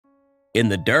In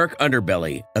the dark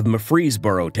underbelly of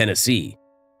Murfreesboro, Tennessee,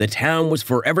 the town was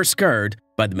forever scarred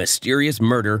by the mysterious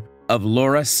murder of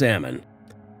Laura Salmon.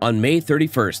 On May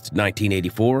 31st,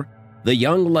 1984, the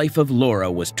young life of Laura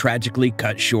was tragically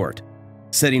cut short,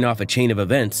 setting off a chain of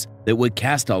events that would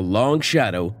cast a long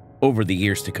shadow over the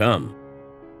years to come.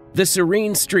 The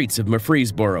serene streets of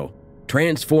Murfreesboro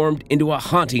transformed into a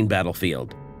haunting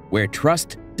battlefield, where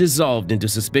trust dissolved into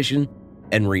suspicion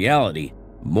and reality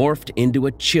morphed into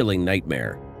a chilling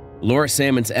nightmare. Laura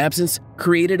Salmon's absence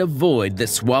created a void that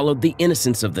swallowed the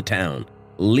innocence of the town,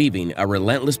 leaving a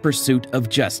relentless pursuit of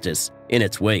justice in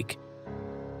its wake.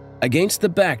 Against the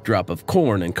backdrop of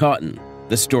corn and cotton,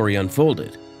 the story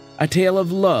unfolded, a tale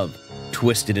of love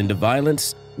twisted into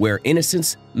violence where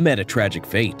innocence met a tragic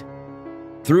fate.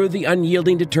 Through the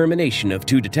unyielding determination of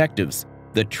two detectives,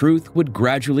 the truth would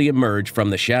gradually emerge from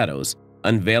the shadows,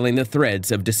 unveiling the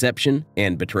threads of deception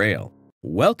and betrayal.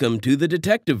 Welcome to the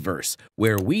DetectiVerse,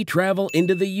 where we travel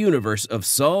into the universe of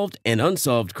solved and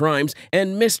unsolved crimes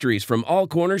and mysteries from all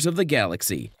corners of the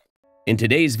galaxy. In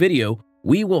today's video,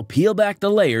 we will peel back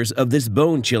the layers of this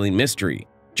bone-chilling mystery.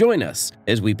 Join us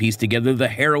as we piece together the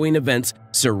harrowing events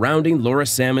surrounding Laura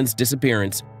Salmon's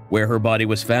disappearance, where her body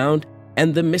was found,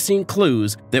 and the missing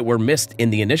clues that were missed in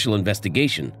the initial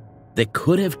investigation that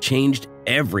could have changed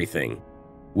everything.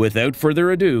 Without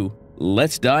further ado,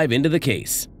 let's dive into the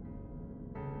case.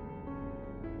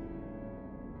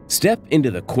 Step into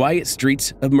the quiet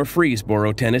streets of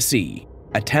Murfreesboro, Tennessee,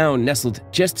 a town nestled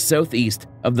just southeast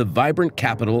of the vibrant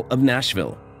capital of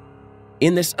Nashville.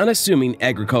 In this unassuming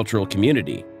agricultural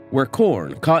community, where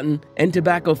corn, cotton, and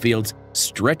tobacco fields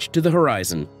stretch to the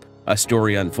horizon, a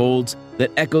story unfolds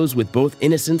that echoes with both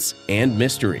innocence and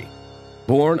mystery.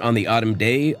 Born on the autumn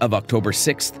day of October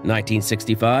 6,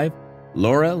 1965,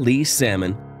 Laura Lee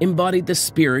Salmon embodied the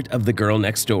spirit of the girl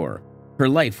next door, her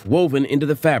life woven into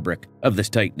the fabric of this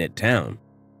tight-knit town.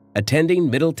 Attending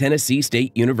Middle Tennessee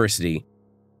State University,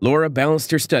 Laura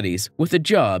balanced her studies with a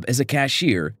job as a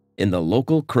cashier in the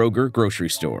local Kroger grocery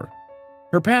store.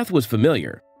 Her path was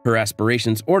familiar, her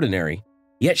aspirations ordinary,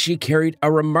 yet she carried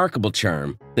a remarkable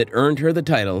charm that earned her the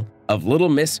title of Little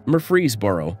Miss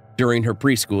Murfreesboro during her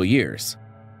preschool years.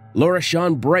 Laura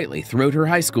shone brightly throughout her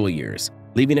high school years,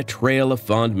 leaving a trail of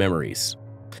fond memories.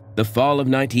 The fall of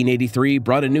 1983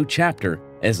 brought a new chapter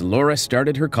as Laura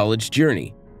started her college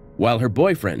journey, while her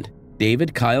boyfriend,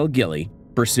 David Kyle Gilley,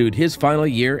 pursued his final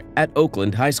year at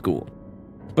Oakland High School.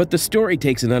 But the story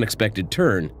takes an unexpected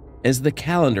turn as the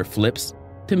calendar flips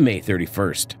to May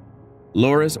 31st.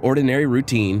 Laura's ordinary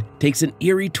routine takes an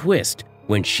eerie twist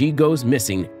when she goes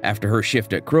missing after her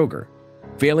shift at Kroger,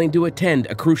 failing to attend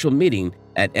a crucial meeting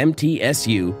at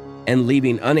MTSU and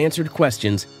leaving unanswered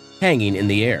questions hanging in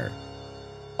the air.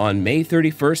 On May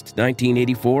 31st,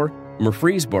 1984,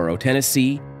 Murfreesboro,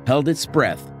 Tennessee held its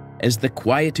breath as the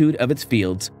quietude of its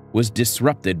fields was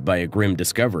disrupted by a grim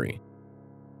discovery.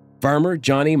 Farmer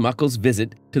Johnny Muckle's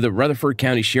visit to the Rutherford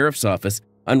County Sheriff's Office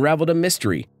unraveled a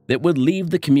mystery that would leave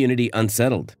the community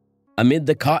unsettled. Amid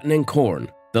the cotton and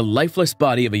corn, the lifeless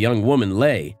body of a young woman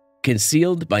lay,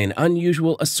 concealed by an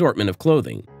unusual assortment of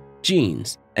clothing,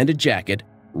 jeans, and a jacket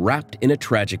wrapped in a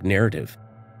tragic narrative.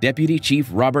 Deputy Chief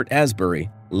Robert Asbury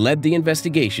led the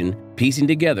investigation, piecing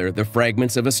together the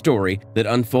fragments of a story that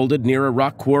unfolded near a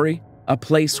rock quarry, a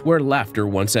place where laughter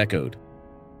once echoed.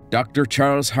 Dr.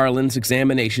 Charles Harlan's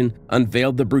examination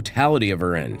unveiled the brutality of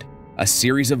her end, a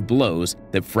series of blows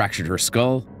that fractured her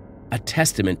skull, a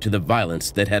testament to the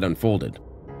violence that had unfolded.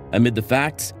 Amid the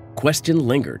facts, question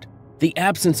lingered, the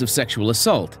absence of sexual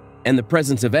assault and the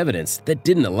presence of evidence that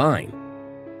didn't align.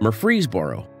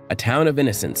 Murfreesboro, a town of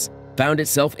innocence, found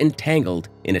itself entangled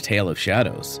in a tale of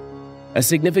shadows. A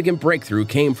significant breakthrough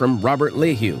came from Robert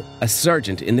Lehue, a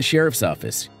sergeant in the sheriff's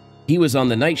office. He was on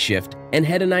the night shift and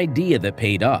had an idea that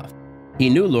paid off. He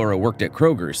knew Laura worked at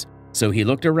Kroger's, so he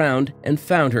looked around and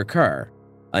found her car,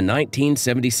 a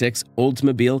 1976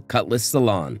 Oldsmobile Cutlass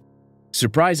Salon.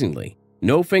 Surprisingly,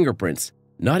 no fingerprints,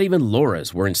 not even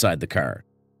Laura's, were inside the car.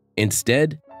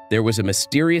 Instead, there was a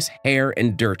mysterious hair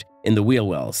and dirt in the wheel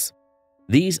wells.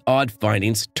 These odd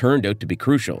findings turned out to be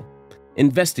crucial.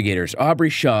 Investigators Aubrey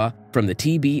Shaw from the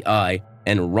TBI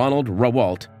and Ronald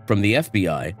Rawalt from the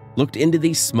FBI looked into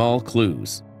these small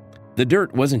clues. The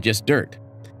dirt wasn't just dirt.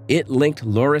 It linked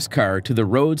Laura's car to the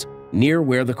roads near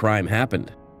where the crime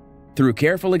happened. Through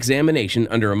careful examination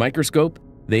under a microscope,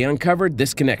 they uncovered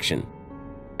this connection.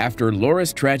 After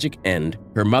Laura's tragic end,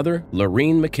 her mother,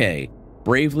 Lorene McKay,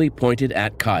 bravely pointed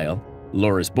at Kyle,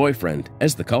 Laura's boyfriend,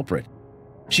 as the culprit.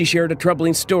 She shared a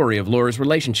troubling story of Laura's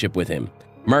relationship with him,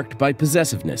 marked by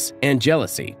possessiveness and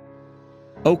jealousy.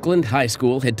 Oakland High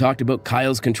School had talked about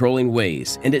Kyle's controlling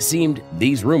ways, and it seemed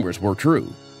these rumors were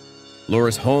true.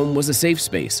 Laura's home was a safe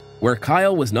space where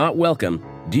Kyle was not welcome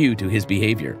due to his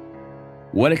behavior.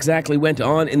 What exactly went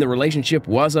on in the relationship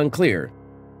was unclear,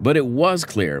 but it was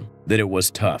clear that it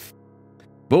was tough.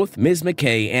 Both Ms.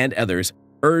 McKay and others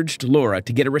urged Laura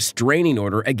to get a restraining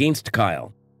order against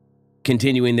Kyle.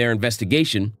 Continuing their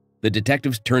investigation, the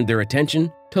detectives turned their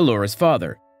attention to Laura's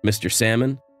father, Mr.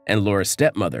 Salmon, and Laura's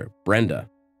stepmother, Brenda.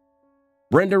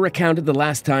 Brenda recounted the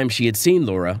last time she had seen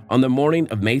Laura on the morning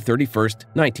of May 31st,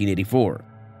 1984.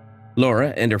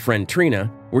 Laura and her friend Trina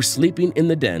were sleeping in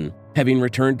the den, having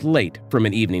returned late from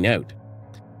an evening out.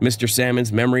 Mr.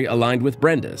 Salmon's memory aligned with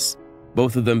Brenda's.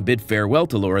 Both of them bid farewell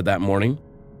to Laura that morning,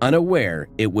 unaware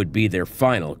it would be their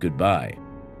final goodbye.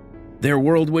 Their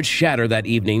world would shatter that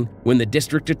evening when the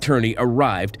district attorney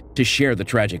arrived to share the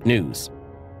tragic news.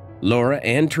 Laura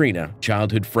and Trina,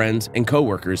 childhood friends and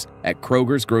co-workers at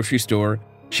Kroger's grocery store,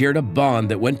 shared a bond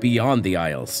that went beyond the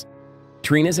aisles.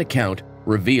 Trina's account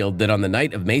revealed that on the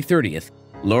night of May 30th,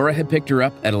 Laura had picked her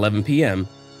up at 11 p.m.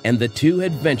 and the two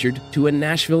had ventured to a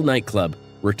Nashville nightclub,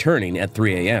 returning at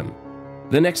 3 a.m.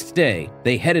 The next day,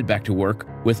 they headed back to work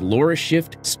with Laura's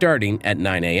shift starting at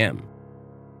 9 a.m.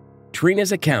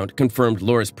 Trina's account confirmed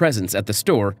Laura's presence at the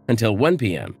store until 1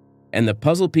 p.m., and the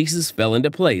puzzle pieces fell into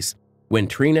place when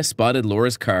Trina spotted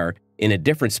Laura's car in a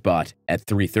different spot at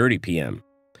 3:30 p.m.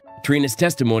 Trina's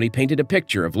testimony painted a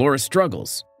picture of Laura's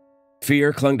struggles.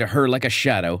 Fear clung to her like a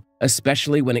shadow,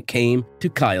 especially when it came to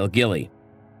Kyle Gilley.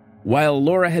 While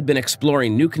Laura had been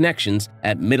exploring new connections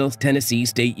at Middle Tennessee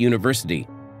State University,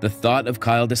 the thought of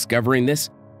Kyle discovering this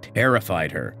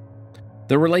terrified her.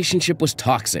 The relationship was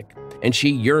toxic, and she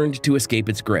yearned to escape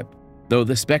its grip, though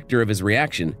the specter of his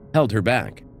reaction held her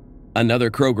back.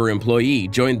 Another Kroger employee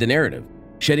joined the narrative,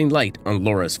 shedding light on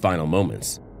Laura's final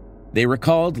moments. They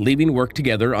recalled leaving work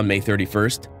together on May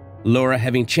 31st, Laura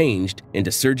having changed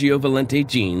into Sergio Valente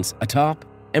jeans, a top,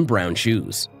 and brown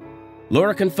shoes.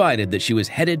 Laura confided that she was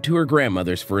headed to her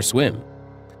grandmother's for a swim.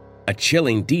 A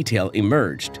chilling detail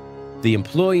emerged. The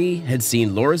employee had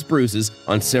seen Laura's bruises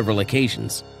on several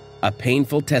occasions, a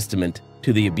painful testament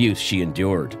to the abuse she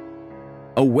endured.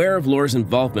 Aware of Laura's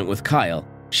involvement with Kyle,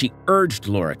 she urged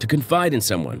Laura to confide in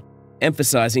someone,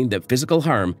 emphasizing that physical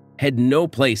harm had no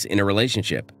place in a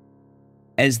relationship.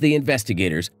 As the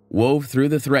investigators wove through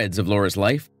the threads of Laura's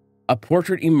life, a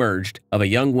portrait emerged of a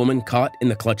young woman caught in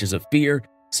the clutches of fear,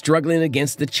 struggling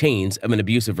against the chains of an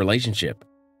abusive relationship.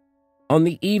 On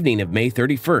the evening of May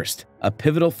 31st, a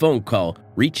pivotal phone call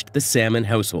reached the Salmon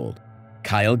household,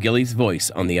 Kyle Gilley's voice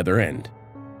on the other end.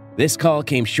 This call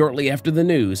came shortly after the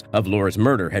news of Laura's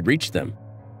murder had reached them.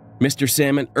 Mr.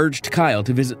 Salmon urged Kyle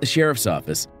to visit the sheriff's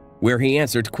office, where he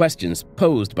answered questions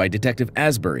posed by Detective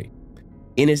Asbury.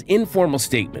 In his informal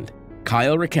statement,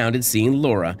 Kyle recounted seeing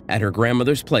Laura at her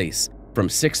grandmother's place from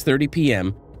 6:30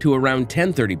 p.m. to around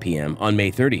 10:30 p.m. on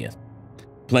May 30th.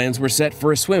 Plans were set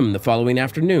for a swim the following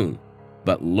afternoon,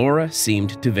 but Laura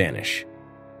seemed to vanish.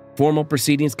 Formal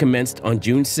proceedings commenced on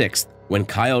June 6th when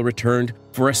Kyle returned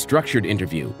for a structured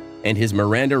interview, and his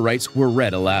Miranda rights were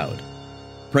read aloud.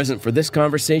 Present for this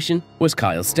conversation was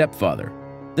Kyle's stepfather.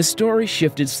 The story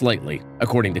shifted slightly,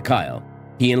 according to Kyle.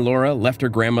 He and Laura left her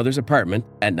grandmother's apartment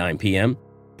at 9 p.m.,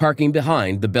 parking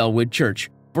behind the Bellwood Church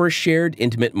for a shared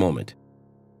intimate moment.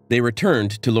 They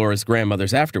returned to Laura's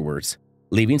grandmother's afterwards,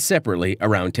 leaving separately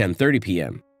around 10:30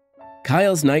 p.m.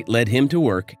 Kyle's night led him to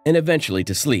work and eventually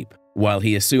to sleep, while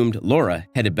he assumed Laura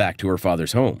headed back to her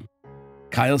father's home.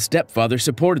 Kyle's stepfather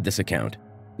supported this account,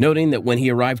 noting that when he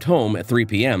arrived home at 3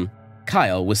 p.m.,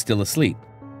 Kyle was still asleep.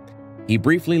 He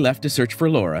briefly left to search for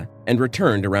Laura and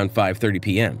returned around 5:30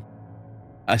 p.m.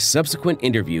 A subsequent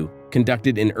interview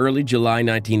conducted in early July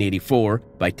 1984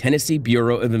 by Tennessee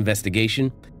Bureau of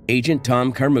Investigation, Agent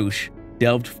Tom Carmouche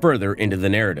delved further into the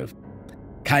narrative.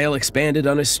 Kyle expanded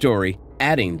on his story,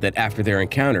 adding that after their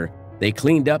encounter, they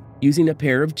cleaned up using a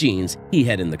pair of jeans he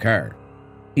had in the car.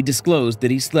 He disclosed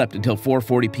that he slept until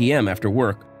 4:40 p.m. after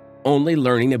work, only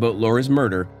learning about Laura's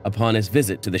murder upon his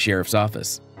visit to the sheriff's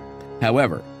office.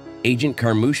 However, Agent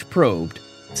Carmouche probed,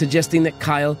 suggesting that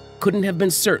Kyle couldn't have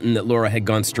been certain that Laura had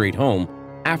gone straight home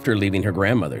after leaving her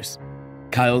grandmother's.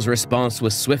 Kyle's response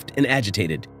was swift and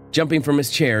agitated, jumping from his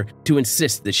chair to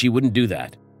insist that she wouldn't do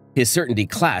that. His certainty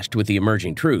clashed with the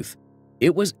emerging truth.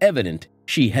 It was evident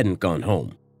she hadn't gone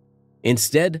home.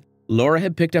 Instead, Laura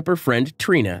had picked up her friend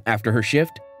Trina after her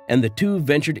shift, and the two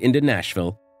ventured into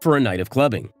Nashville for a night of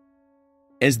clubbing.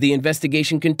 As the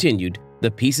investigation continued,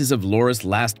 the pieces of Laura's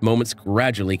last moments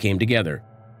gradually came together,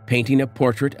 painting a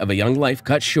portrait of a young life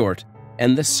cut short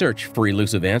and the search for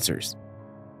elusive answers.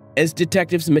 As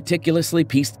detectives meticulously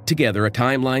pieced together a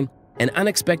timeline, an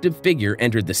unexpected figure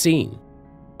entered the scene.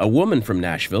 A woman from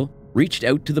Nashville reached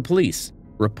out to the police,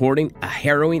 reporting a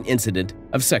harrowing incident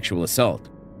of sexual assault.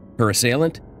 Her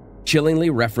assailant chillingly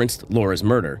referenced Laura's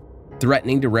murder,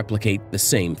 threatening to replicate the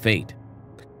same fate.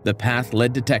 The path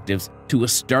led detectives to a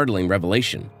startling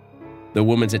revelation. The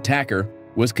woman's attacker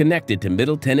was connected to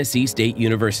Middle Tennessee State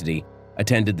University,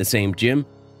 attended the same gym,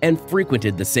 and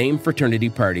frequented the same fraternity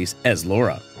parties as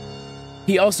Laura.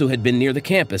 He also had been near the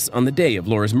campus on the day of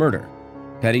Laura's murder.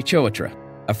 Patty Choatra,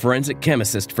 a forensic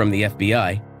chemist from the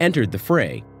FBI, entered the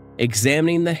fray,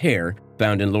 examining the hair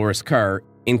found in Laura's car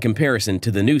in comparison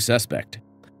to the new suspect.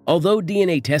 Although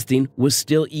DNA testing was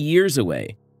still years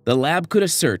away, the lab could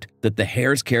assert that the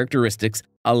hair's characteristics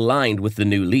aligned with the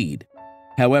new lead.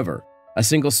 However, a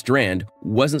single strand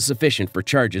wasn't sufficient for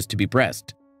charges to be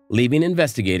pressed, leaving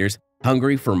investigators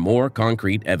hungry for more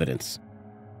concrete evidence.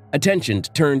 Attention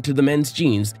turned to the men's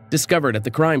jeans discovered at the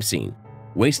crime scene: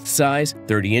 waist size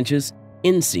 30 inches,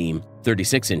 inseam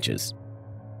 36 inches.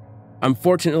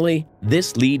 Unfortunately,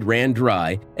 this lead ran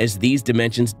dry as these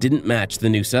dimensions didn't match the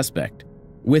new suspect.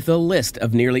 With a list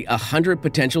of nearly 100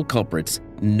 potential culprits,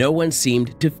 no one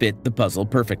seemed to fit the puzzle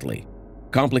perfectly.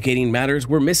 Complicating matters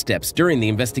were missteps during the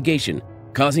investigation,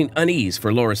 causing unease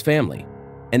for Laura's family.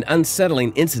 An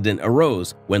unsettling incident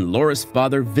arose when Laura's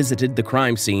father visited the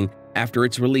crime scene after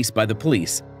its release by the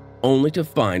police, only to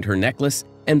find her necklace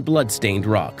and blood-stained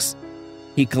rocks.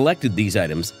 He collected these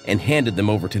items and handed them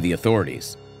over to the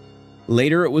authorities.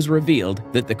 Later, it was revealed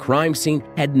that the crime scene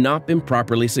had not been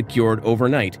properly secured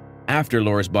overnight after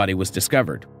Laura's body was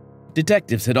discovered.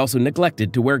 Detectives had also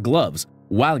neglected to wear gloves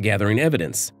while gathering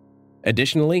evidence.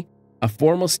 Additionally, a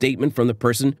formal statement from the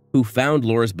person who found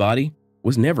Laura's body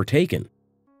was never taken.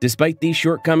 Despite these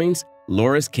shortcomings,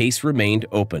 Laura's case remained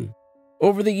open.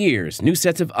 Over the years, new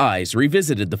sets of eyes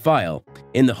revisited the file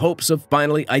in the hopes of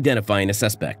finally identifying a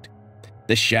suspect.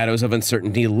 The shadows of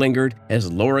uncertainty lingered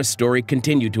as Laura's story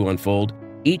continued to unfold,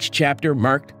 each chapter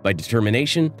marked by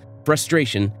determination,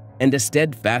 frustration, and a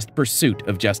steadfast pursuit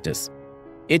of justice.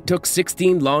 It took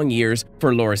 16 long years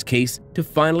for Laura's case to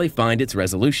finally find its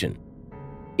resolution.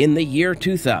 In the year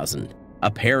 2000,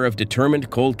 a pair of determined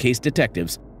cold case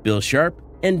detectives, Bill Sharp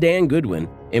and Dan Goodwin,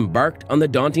 embarked on the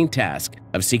daunting task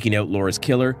of seeking out Laura's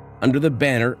killer under the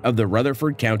banner of the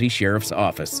Rutherford County Sheriff's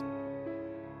Office.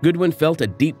 Goodwin felt a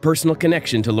deep personal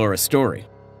connection to Laura's story.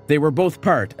 They were both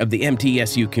part of the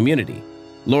MTSU community.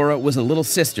 Laura was a little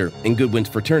sister in Goodwin's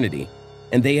fraternity,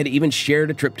 and they had even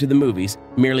shared a trip to the movies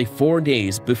merely 4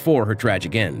 days before her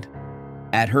tragic end.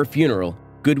 At her funeral,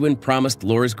 Goodwin promised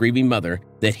Laura's grieving mother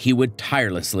that he would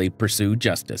tirelessly pursue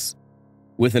justice.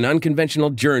 With an unconventional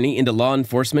journey into law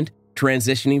enforcement,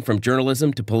 transitioning from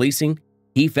journalism to policing,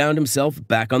 he found himself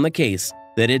back on the case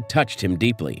that had touched him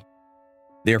deeply.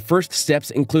 Their first steps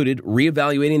included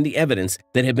reevaluating the evidence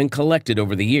that had been collected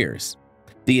over the years.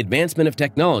 The advancement of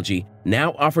technology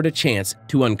now offered a chance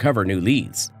to uncover new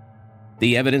leads.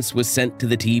 The evidence was sent to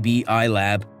the TBI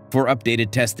lab for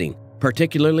updated testing,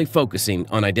 particularly focusing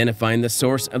on identifying the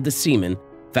source of the semen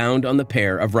found on the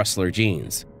pair of rustler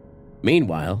jeans.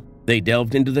 Meanwhile, they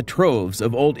delved into the troves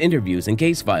of old interviews and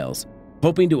case files,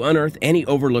 hoping to unearth any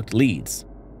overlooked leads.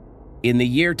 In the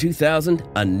year 2000,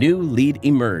 a new lead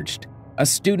emerged. A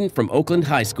student from Oakland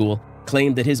High School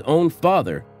claimed that his own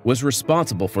father was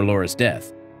responsible for Laura's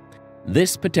death.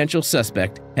 This potential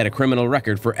suspect had a criminal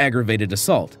record for aggravated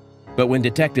assault, but when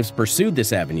detectives pursued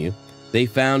this avenue, they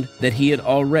found that he had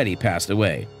already passed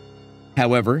away.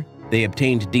 However, they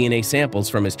obtained DNA samples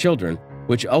from his children,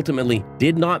 which ultimately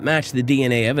did not match the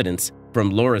DNA evidence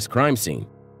from Laura's crime scene.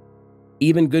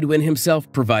 Even Goodwin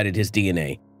himself provided his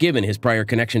DNA, given his prior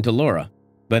connection to Laura,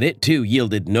 but it too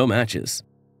yielded no matches.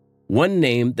 One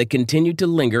name that continued to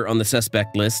linger on the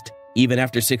suspect list, even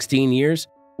after 16 years,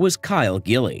 was Kyle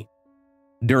Gilley.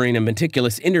 During a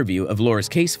meticulous interview of Laura's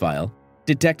case file,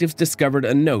 detectives discovered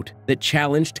a note that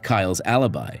challenged Kyle's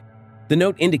alibi. The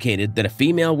note indicated that a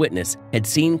female witness had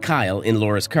seen Kyle in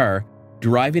Laura's car,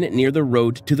 driving it near the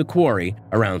road to the quarry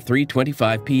around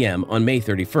 3:25 p.m. on May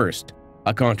 31st,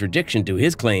 a contradiction to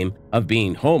his claim of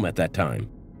being home at that time.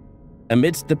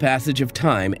 Amidst the passage of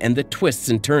time and the twists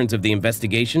and turns of the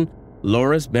investigation,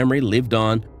 Laura's memory lived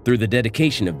on through the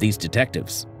dedication of these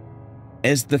detectives.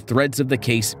 As the threads of the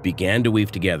case began to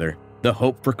weave together, the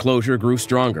hope for closure grew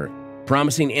stronger,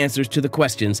 promising answers to the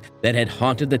questions that had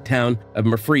haunted the town of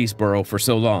Murfreesboro for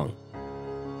so long.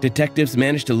 Detectives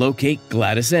managed to locate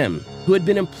Gladys M., who had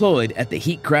been employed at the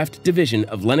Heatcraft division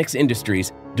of Lennox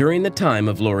Industries during the time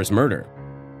of Laura's murder.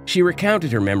 She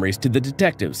recounted her memories to the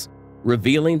detectives,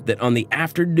 revealing that on the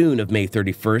afternoon of May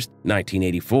 31st,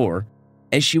 1984,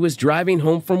 As she was driving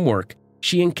home from work,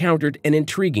 she encountered an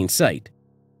intriguing sight.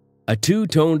 A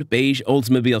two-toned beige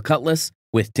Oldsmobile Cutlass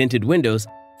with tinted windows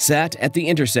sat at the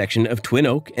intersection of Twin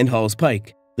Oak and Halls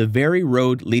Pike, the very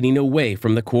road leading away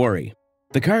from the quarry.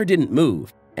 The car didn't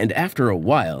move, and after a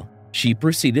while, she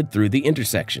proceeded through the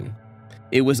intersection.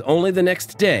 It was only the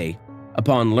next day,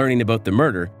 upon learning about the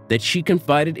murder, that she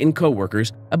confided in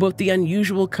coworkers about the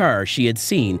unusual car she had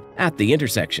seen at the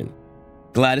intersection.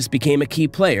 Gladys became a key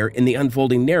player in the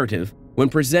unfolding narrative when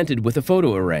presented with a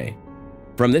photo array.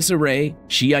 From this array,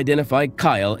 she identified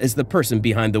Kyle as the person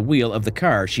behind the wheel of the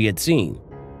car she had seen.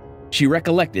 She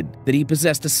recollected that he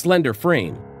possessed a slender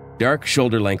frame, dark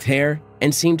shoulder-length hair,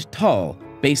 and seemed tall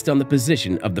based on the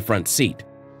position of the front seat.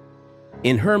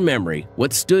 In her memory,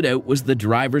 what stood out was the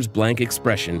driver's blank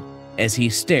expression as he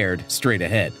stared straight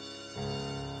ahead.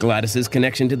 Gladys's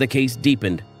connection to the case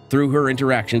deepened through her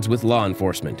interactions with law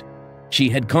enforcement. She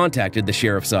had contacted the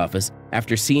sheriff's office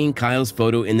after seeing Kyle's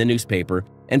photo in the newspaper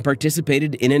and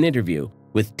participated in an interview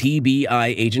with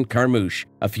TBI agent Carmouche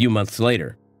a few months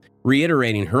later,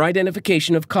 reiterating her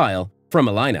identification of Kyle from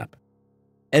a lineup.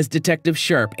 As Detectives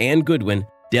Sharp and Goodwin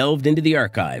delved into the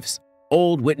archives,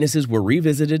 old witnesses were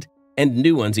revisited and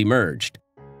new ones emerged.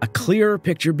 A clearer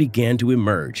picture began to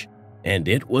emerge, and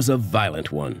it was a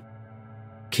violent one.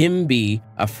 Kim B.,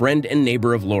 a friend and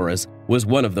neighbor of Laura's, was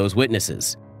one of those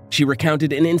witnesses. She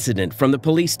recounted an incident from the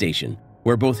police station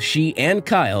where both she and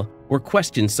Kyle were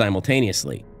questioned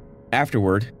simultaneously.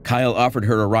 Afterward, Kyle offered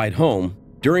her a ride home,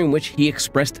 during which he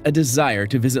expressed a desire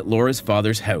to visit Laura's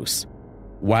father's house.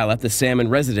 While at the Salmon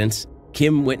residence,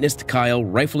 Kim witnessed Kyle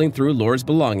rifling through Laura's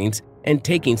belongings and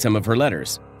taking some of her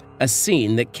letters, a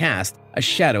scene that cast a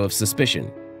shadow of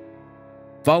suspicion.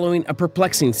 Following a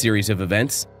perplexing series of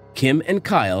events, Kim and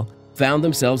Kyle found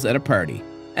themselves at a party,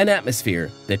 an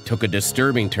atmosphere that took a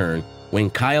disturbing turn when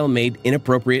Kyle made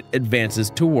inappropriate advances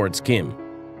towards Kim.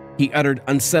 He uttered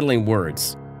unsettling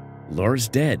words. "Laura's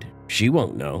dead, she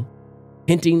won't know,"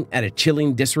 hinting at a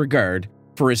chilling disregard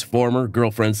for his former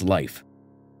girlfriend's life.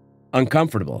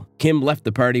 Uncomfortable, Kim left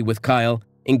the party with Kyle,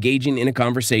 engaging in a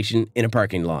conversation in a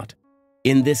parking lot.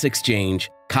 In this exchange,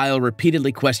 Kyle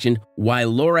repeatedly questioned why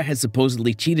Laura had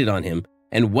supposedly cheated on him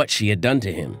and what she had done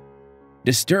to him.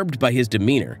 Disturbed by his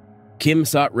demeanor, Kim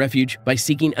sought refuge by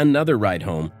seeking another ride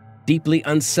home, deeply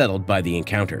unsettled by the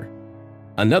encounter.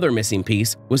 Another missing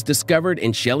piece was discovered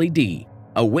in Shelley D.,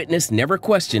 a witness never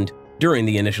questioned during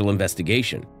the initial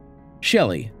investigation.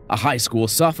 Shelley, a high school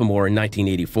sophomore in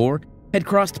 1984, had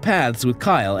crossed paths with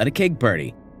Kyle at a keg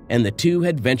party, and the two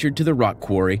had ventured to the rock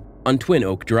quarry on Twin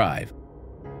Oak Drive.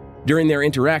 During their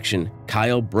interaction,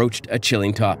 Kyle broached a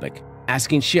chilling topic,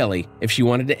 asking Shelley if she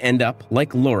wanted to end up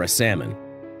like Laura Salmon.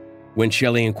 When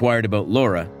Shelley inquired about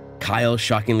Laura, Kyle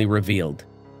shockingly revealed,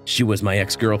 "She was my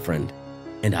ex-girlfriend,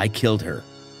 and I killed her."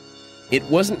 It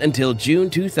wasn't until June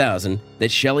 2000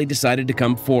 that Shelley decided to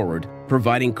come forward,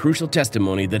 providing crucial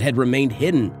testimony that had remained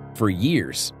hidden for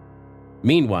years.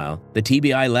 Meanwhile, the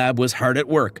TBI lab was hard at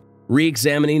work,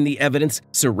 re-examining the evidence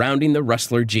surrounding the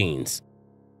Rustler jeans.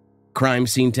 Crime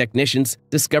scene technicians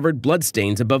discovered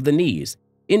bloodstains above the knees,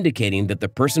 indicating that the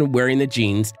person wearing the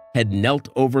jeans had knelt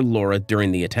over Laura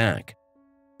during the attack.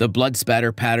 The blood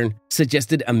spatter pattern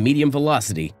suggested a medium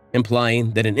velocity,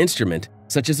 implying that an instrument,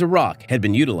 such as a rock, had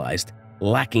been utilized,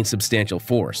 lacking substantial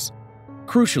force.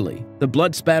 Crucially, the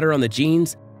blood spatter on the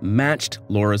jeans matched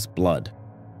Laura's blood.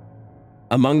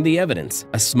 Among the evidence,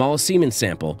 a small semen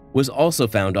sample was also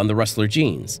found on the Rustler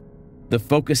jeans. The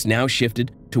focus now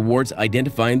shifted towards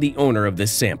identifying the owner of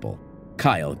this sample,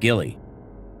 Kyle Gilley.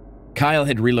 Kyle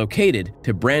had relocated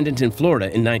to Bradenton, Florida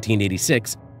in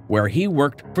 1986, where he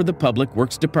worked for the Public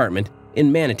Works Department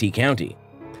in Manatee County.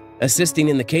 Assisting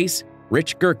in the case,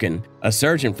 Rich Gherkin, a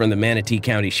sergeant from the Manatee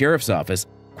County Sheriff's Office,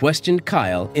 questioned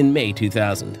Kyle in May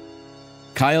 2000.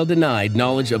 Kyle denied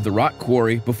knowledge of the rock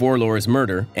quarry before Laura's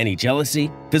murder, any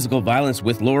jealousy, physical violence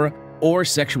with Laura, or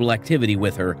sexual activity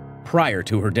with her prior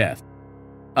to her death.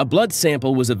 A blood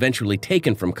sample was eventually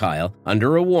taken from Kyle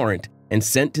under a warrant and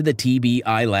sent to the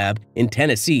TBI lab in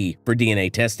Tennessee for DNA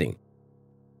testing.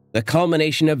 The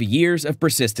culmination of years of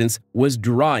persistence was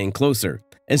drawing closer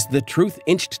as the truth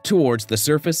inched towards the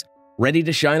surface, ready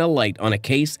to shine a light on a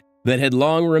case that had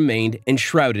long remained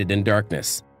enshrouded in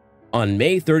darkness. On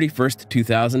May 31,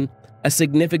 2000, a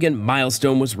significant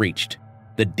milestone was reached.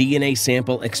 The DNA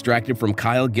sample extracted from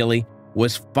Kyle Gilley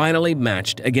was finally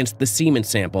matched against the semen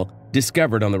sample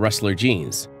discovered on the Rustler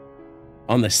jeans.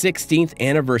 On the 16th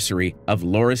anniversary of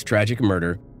Laura's tragic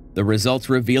murder, the results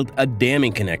revealed a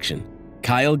damning connection.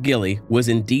 Kyle Gilley was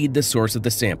indeed the source of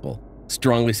the sample,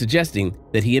 strongly suggesting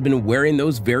that he had been wearing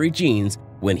those very jeans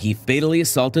when he fatally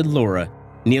assaulted Laura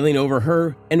kneeling over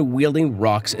her and wielding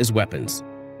rocks as weapons.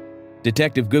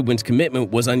 Detective Goodwin's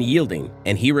commitment was unyielding,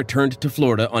 and he returned to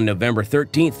Florida on November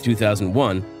 13,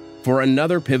 2001, for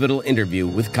another pivotal interview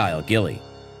with Kyle Gilley.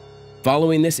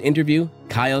 Following this interview,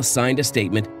 Kyle signed a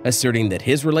statement asserting that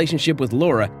his relationship with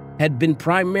Laura had been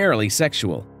primarily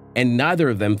sexual, and neither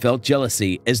of them felt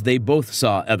jealousy as they both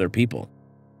saw other people.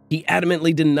 He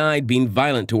adamantly denied being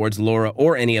violent towards Laura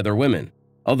or any other women,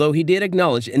 although he did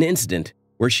acknowledge an incident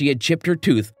where she had chipped her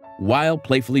tooth while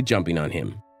playfully jumping on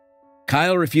him.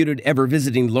 Kyle refuted ever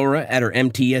visiting Laura at her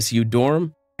MTSU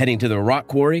dorm, heading to the rock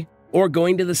quarry, or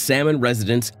going to the Salmon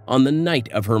residence on the night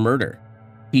of her murder.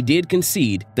 He did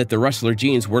concede that the rustler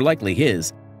jeans were likely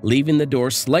his, leaving the door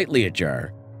slightly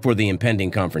ajar for the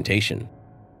impending confrontation.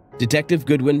 Detective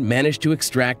Goodwin managed to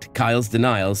extract Kyle's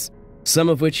denials, some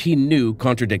of which he knew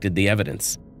contradicted the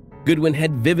evidence. Goodwin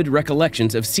had vivid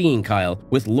recollections of seeing Kyle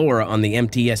with Laura on the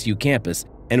MTSU campus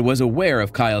and was aware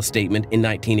of Kyle's statement in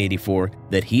 1984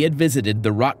 that he had visited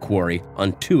the rock quarry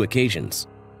on 2 occasions.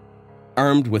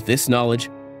 Armed with this knowledge,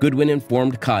 Goodwin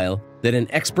informed Kyle that an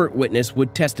expert witness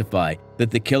would testify that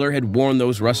the killer had worn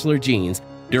those rustler jeans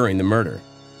during the murder.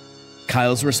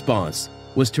 Kyle's response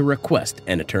was to request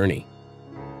an attorney.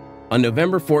 On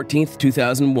November 14,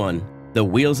 2001, the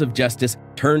wheels of justice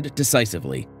turned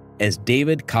decisively as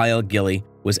David Kyle Gilley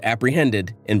was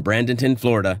apprehended in Bradenton,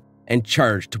 Florida, and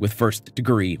charged with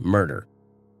first-degree murder.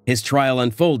 His trial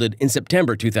unfolded in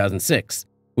September 2006,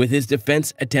 with his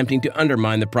defense attempting to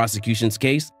undermine the prosecution's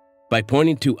case by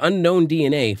pointing to unknown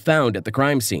DNA found at the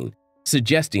crime scene,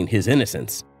 suggesting his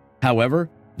innocence. However,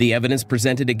 the evidence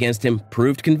presented against him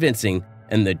proved convincing,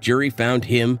 and the jury found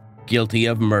him guilty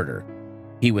of murder.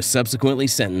 He was subsequently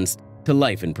sentenced to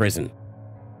life in prison.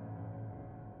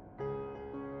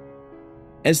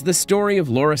 As the story of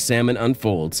Laura Salmon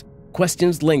unfolds,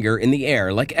 questions linger in the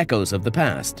air like echoes of the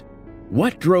past.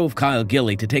 What drove Kyle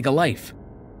Gilley to take a life?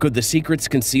 Could the secrets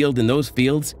concealed in those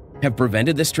fields have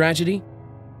prevented this tragedy?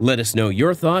 Let us know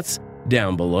your thoughts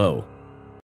down below.